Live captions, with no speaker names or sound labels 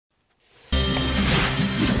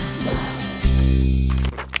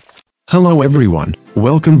Hello everyone,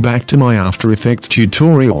 welcome back to my After Effects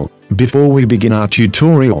tutorial. Before we begin our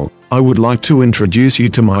tutorial, I would like to introduce you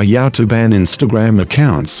to my YouTube and Instagram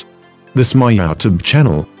accounts. This is my YouTube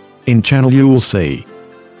channel. In channel you will see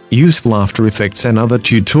useful After Effects and other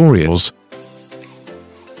tutorials.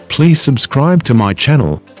 Please subscribe to my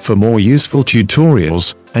channel for more useful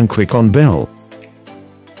tutorials and click on bell.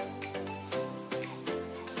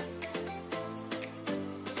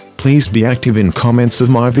 Please be active in comments of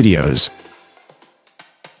my videos.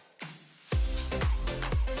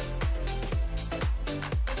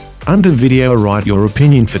 Under video write your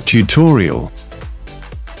opinion for tutorial.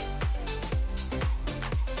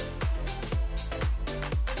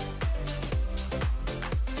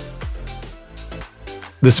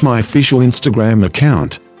 This is my official Instagram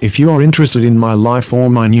account. If you are interested in my life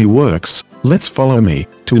or my new works, let's follow me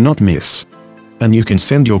to not miss. And you can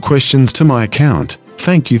send your questions to my account.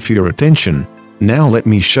 Thank you for your attention. Now let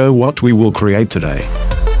me show what we will create today.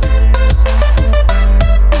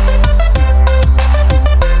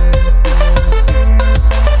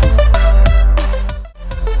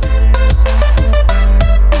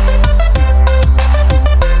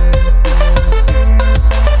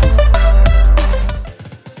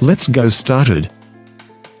 Let's go started.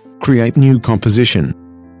 Create new composition.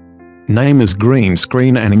 Name is green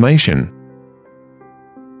screen animation.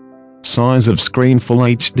 Size of screen Full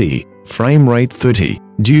HD, frame rate 30,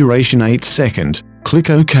 duration 8 seconds, click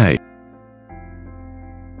OK.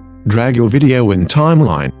 Drag your video in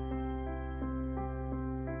timeline.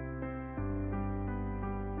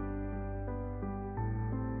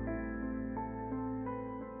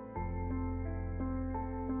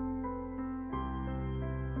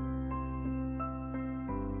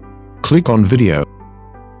 Click on video.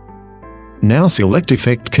 Now select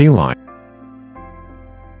Effect Keylight.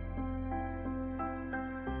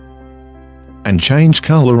 And change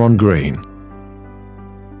color on green.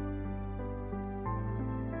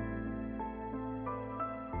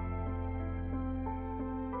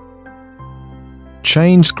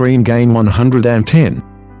 Change screen gain 110.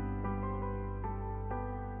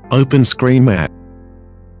 Open screen matte.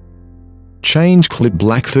 Change clip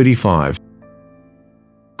black 35.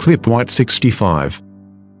 Clip white 65.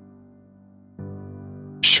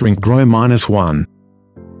 Shrink grow -1.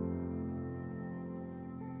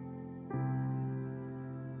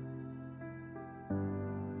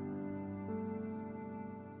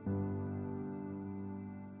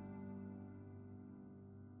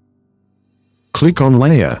 Click on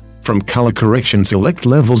Layer. From Color Correction select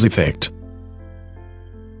Levels Effect.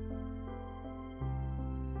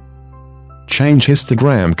 Change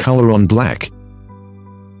histogram color on black.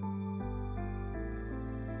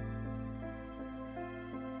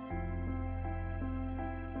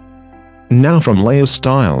 Now from Layer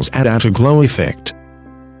Styles add Outer Glow Effect.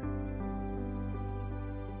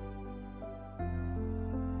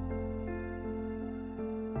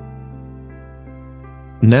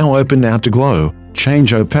 Now open Outer Glow,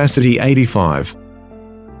 change opacity 85.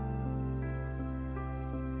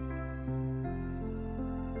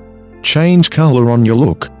 Change color on your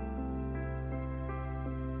look.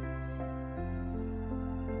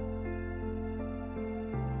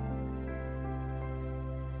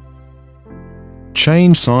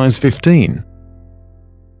 Change size 15.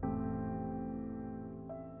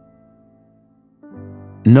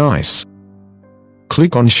 Nice.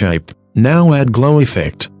 Click on Shape. Now add glow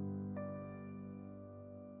effect.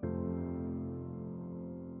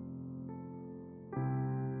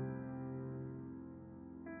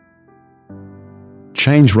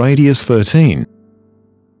 Change radius 13.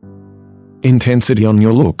 Intensity on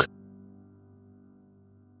your look.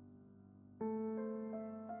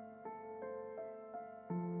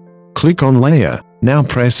 Click on Layer. Now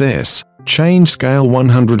press S. Change scale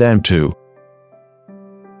 102.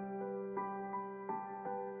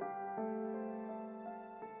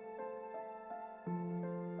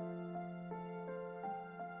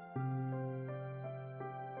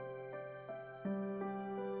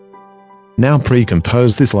 Now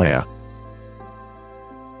pre-compose this layer.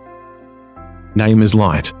 Name is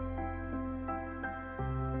Light.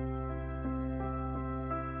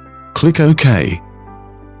 Click OK.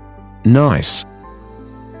 Nice.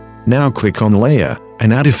 Now click on Layer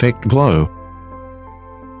and add Effect Glow.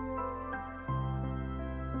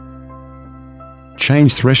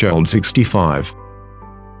 Change threshold 65.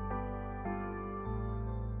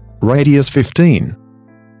 Radius 15.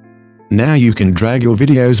 Now you can drag your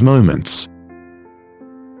video's moments.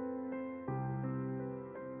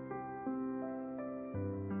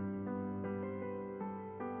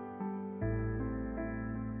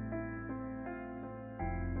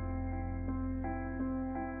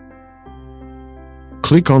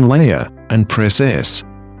 Click on Layer, and press S.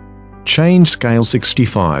 Change scale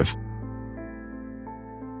 65.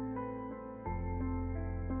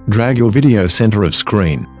 Drag your video center of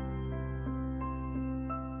screen.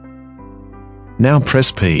 Now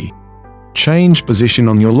press P. Change position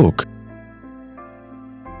on your look.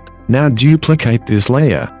 Now duplicate this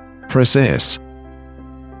layer. Press S.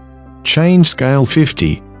 Change scale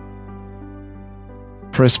 50.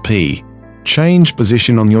 Press P. Change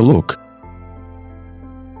position on your look.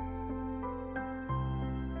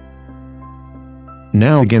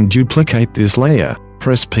 Now again duplicate this layer.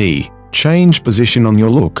 Press P. Change position on your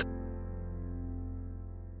look.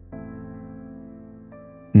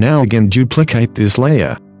 Now again duplicate this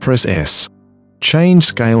layer. Press S. Change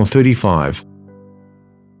scale 35.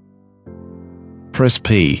 Press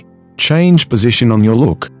P. Change position on your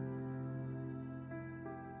look.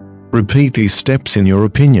 Repeat these steps in your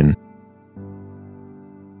opinion.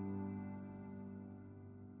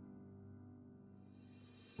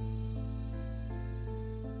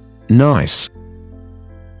 Nice.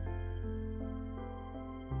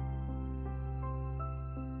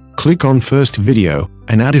 Click on First Video,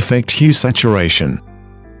 and add Effect Hue Saturation.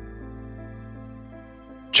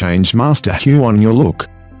 Change Master Hue on your look.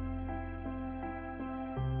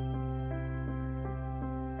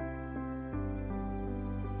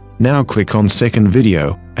 Now click on Second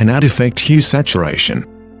Video, and add Effect Hue Saturation.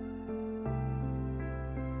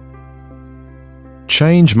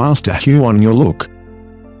 Change Master Hue on your look.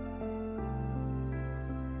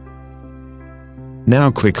 Now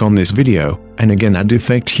click on this video, and again add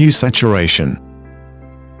Effect Hue Saturation.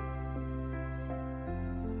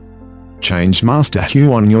 Change Master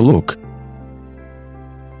Hue on your look.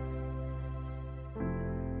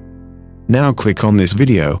 Now click on this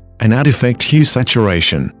video, and add Effect Hue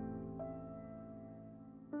Saturation.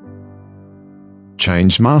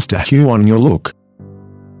 Change Master Hue on your look.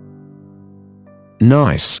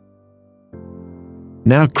 Nice.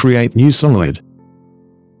 Now create new solid.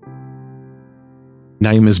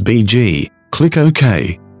 Name as BG, click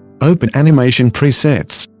OK. Open Animation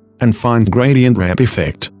Presets, and find Gradient Ramp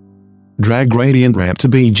Effect. Drag Gradient Ramp to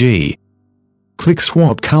BG. Click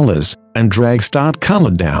Swap Colors, and drag Start Color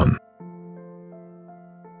down.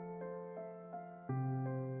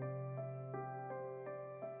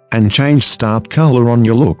 And change Start Color on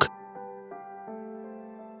your look.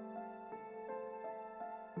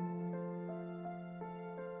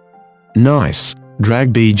 Nice.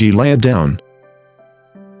 Drag BG layer down.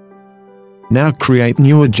 Now create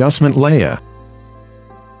new adjustment layer.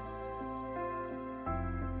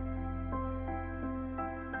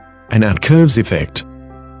 And add curves effect.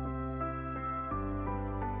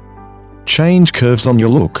 Change curves on your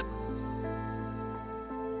look.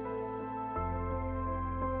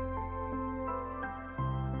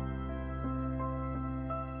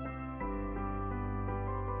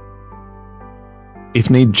 If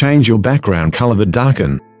need, change your background color to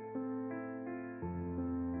darken.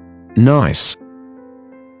 Nice.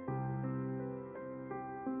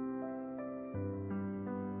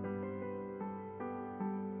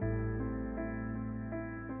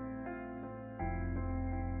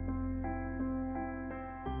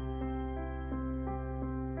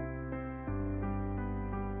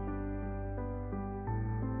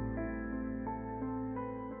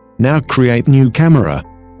 Now create new camera.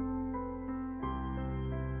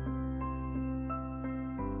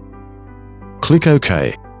 Click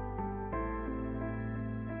OK.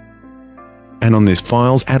 And on this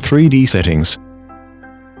files add 3D settings.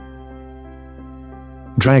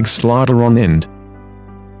 Drag slider on end.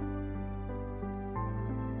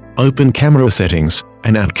 Open camera settings,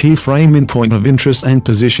 and add keyframe in point of interest and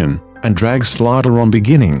position, and drag slider on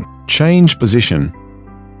beginning, change position.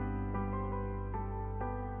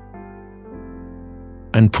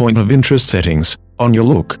 And point of interest settings, on your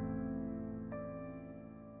look.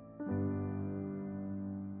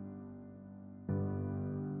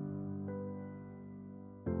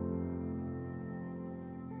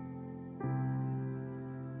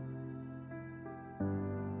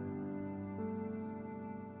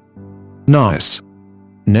 Nice.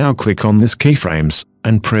 Now click on this keyframes,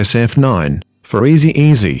 and press F9, for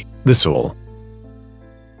easy, that's all.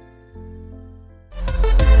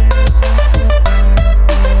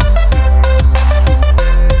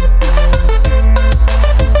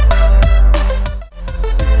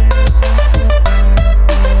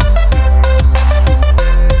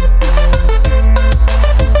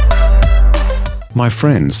 My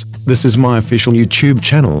friends, this is my official YouTube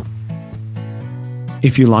channel.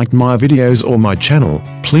 If you liked my videos or my channel,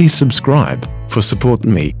 please subscribe, for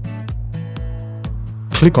supporting me.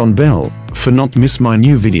 Click on bell, for not miss my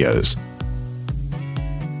new videos.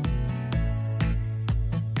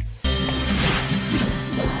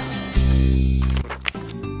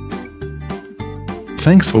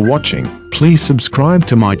 Thanks for watching. Please subscribe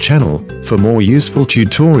to my channel for more useful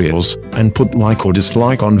tutorials, and put like or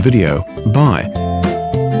dislike on video. Bye.